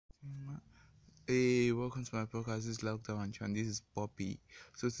Hey, welcome to my podcast. This is Lockdown and this is Poppy.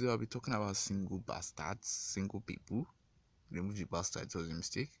 So today I'll be talking about single bastards, single people. Remove the bastard, it was a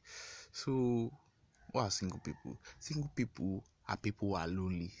mistake. So, what are single people? Single people are people who are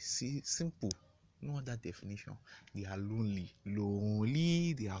lonely. See, simple. No other definition. They are lonely.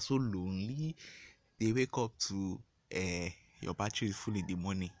 Lonely. They are so lonely. They wake up to your battery is full in the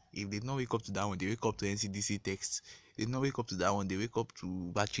morning. If they not wake up to that one, they wake up to NCDC text. If they not wake up to that one, they wake up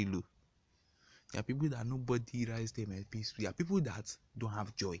to battery low. There are people that nobody writes them a peace. There are people that don't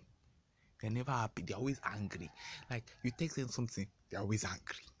have joy. They're never happy. They're always angry. Like you text them something, they're always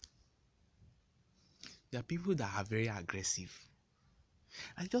angry. There are people that are very aggressive.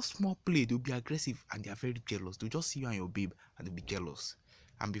 And just small play, they'll be aggressive and they're very jealous. They'll just see you and your babe and they'll be jealous.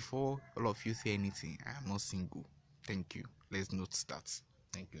 And before all of you say anything, I am not single. Thank you. Let's not start.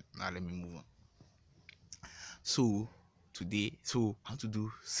 Thank you. Now let me move on. So how to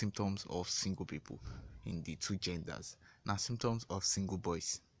do symptoms of single people in the two genders. Now symptoms of single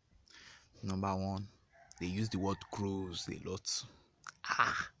boys. Number one, they use the word cruise a lot.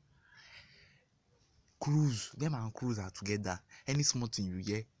 Cruise. Them and cruise are together. Any small thing you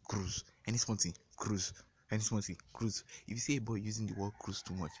hear, cruise. Any small thing, cruise. Any small thing, cruise. If you see a boy using the word cruise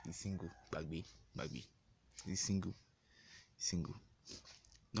too much, he's single. Bagby. He's single. Single.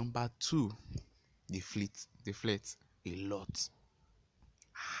 Number two, they flirt. They flirt a lot.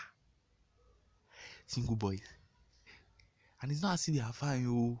 Single boys. And it's not as if they are fine,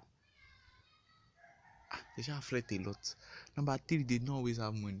 oh. They shall flirt a lot. Number three, they don't always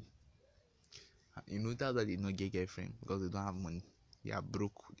have money. You know that's why they don't get girlfriend, because they don't have money. They are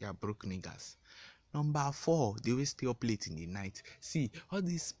broke niggas. Number four, they always stay up late in the night. See, all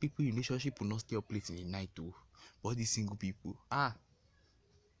these people in relationship will not stay up late in the night too. But all these single people, wow,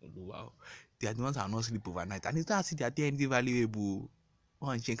 they are the ones that are not sleep overnight. And it's not as if they are anything valuable.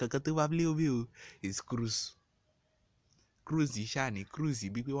 It's cruise. Cruise the shiny, cruise the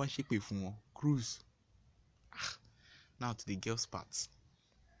big one shake with cruise. Now to the girls' part.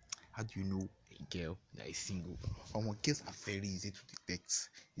 How do you know a girl that is single? Girls are very easy to detect.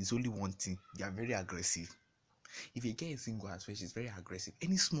 It's only one thing: they are very aggressive. If a girl is single as well, she's very aggressive.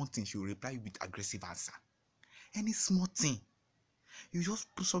 Any small thing, she will reply with aggressive answer. Any small thing, you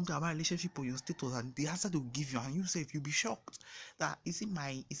just put something about relationship on your status, and the answer they will give you, and you say, you'll be shocked that is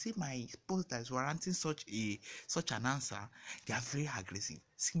it my post that is warranting such an answer? They are very aggressive.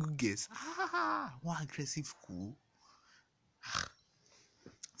 Single girls, more aggressive, cool.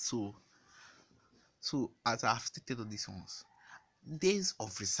 So as I've stated all these ones, days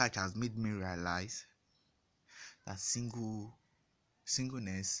of research has made me realize that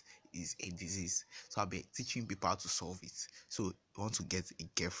singleness is a disease. So I'll be teaching people how to solve it. So you want to get a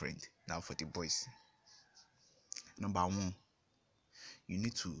girlfriend. Now for the boys. Number one, you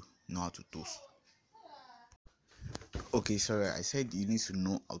need to know how to toast. Okay, sorry, I said you need to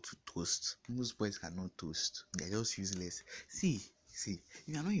know how to toast. Most boys cannot toast. They're just useless. See, if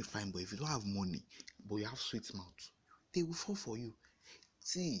you are not a fine boy, if you don't have money, but you have sweet mouth, they will fall for you.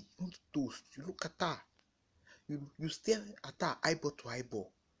 See, you want to toast, you look at her. You stare at her eyeball to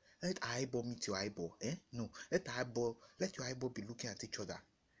eyeball. Let her eyeball meet your eyeball. No, let your eyeball be looking at each other.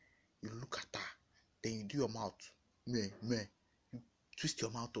 You look at her, then you do your mouth. Meh. You twist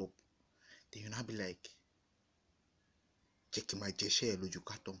your mouth up. Then you now be like, check my jeshe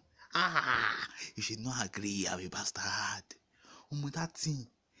lojukatom. You should not agree, I'm a bastard. That thing,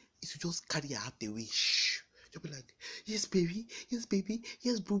 you should just carry her out the way. Shh. You'll be like, yes baby, yes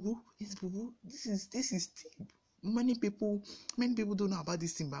boo boo. This is deep. Many people don't know about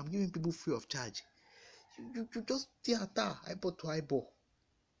this thing, but I'm giving people free of charge. You just stay at her, eyeball to eyeball.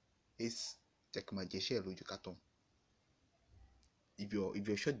 It's check my jeshe lojukatom. If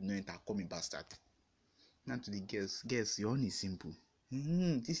you're sure you know enter, call me bastard. Now to the girls, your own is simple.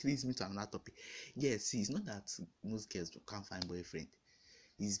 This leads me to another topic. Yes, see, it's not that most girls can't find boyfriend.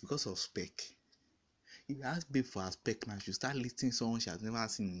 It's because of spec. If you ask babe for her spec now, she'll start listing someone she has never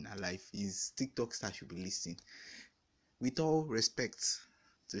seen in her life. Is TikTok star she'll be listing. With all respect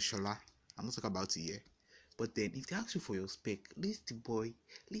to Shola, I'm not talking about it here. But then if they ask you for your spec, list the boy,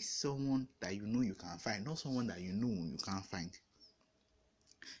 list someone that you know you can find, not someone that you know you can't find.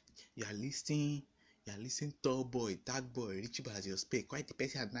 You are listing tall boy, dark boy, rich boy as your spec. Why the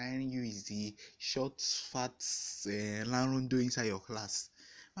person admiring you is the short, fat, larondo inside your class.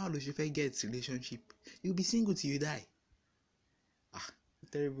 How does you get relationship? You'll be single till you die.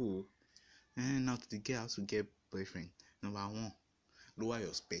 Terrible. And now to the girl to get boyfriend. Number one, lower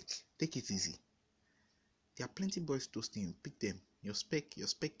your spec. Take it easy. There are plenty boys toasting you. Pick them. Your spec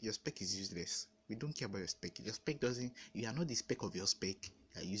is useless. We don't care about your spec. Your spec doesn't. You are not the spec of your spec.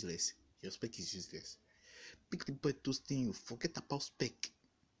 You are useless. Your spec is useless. Pick the boy toasting you. Forget about spec.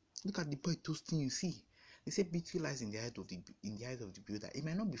 Look at the boy toasting you. See, they say beauty lies in the eyes of the builder. It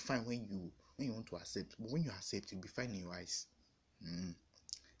might not be fine when you want to accept, but when you accept, you'll be fine in your eyes.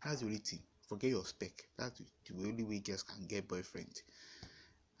 That's the only thing. Forget your spec. That's the only way girls can get boyfriend.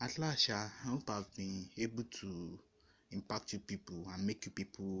 At last, I hope I've been able to impact you people and make you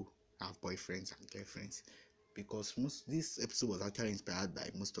people have boyfriends and girlfriends, because this episode was actually inspired by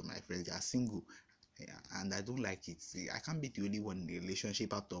most of my friends. They are single, and I don't like it. I can't be the only one in the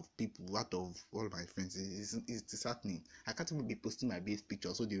relationship out of all my friends. It's disheartening. I can't even be posting my base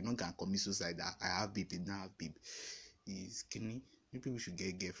picture so they will not go and commit suicide. I have babe, they don't have babe. It's skinny. Maybe we should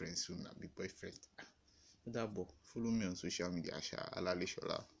get girlfriends soon and be boyfriend. Follow me on social media, Alale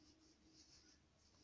Shola.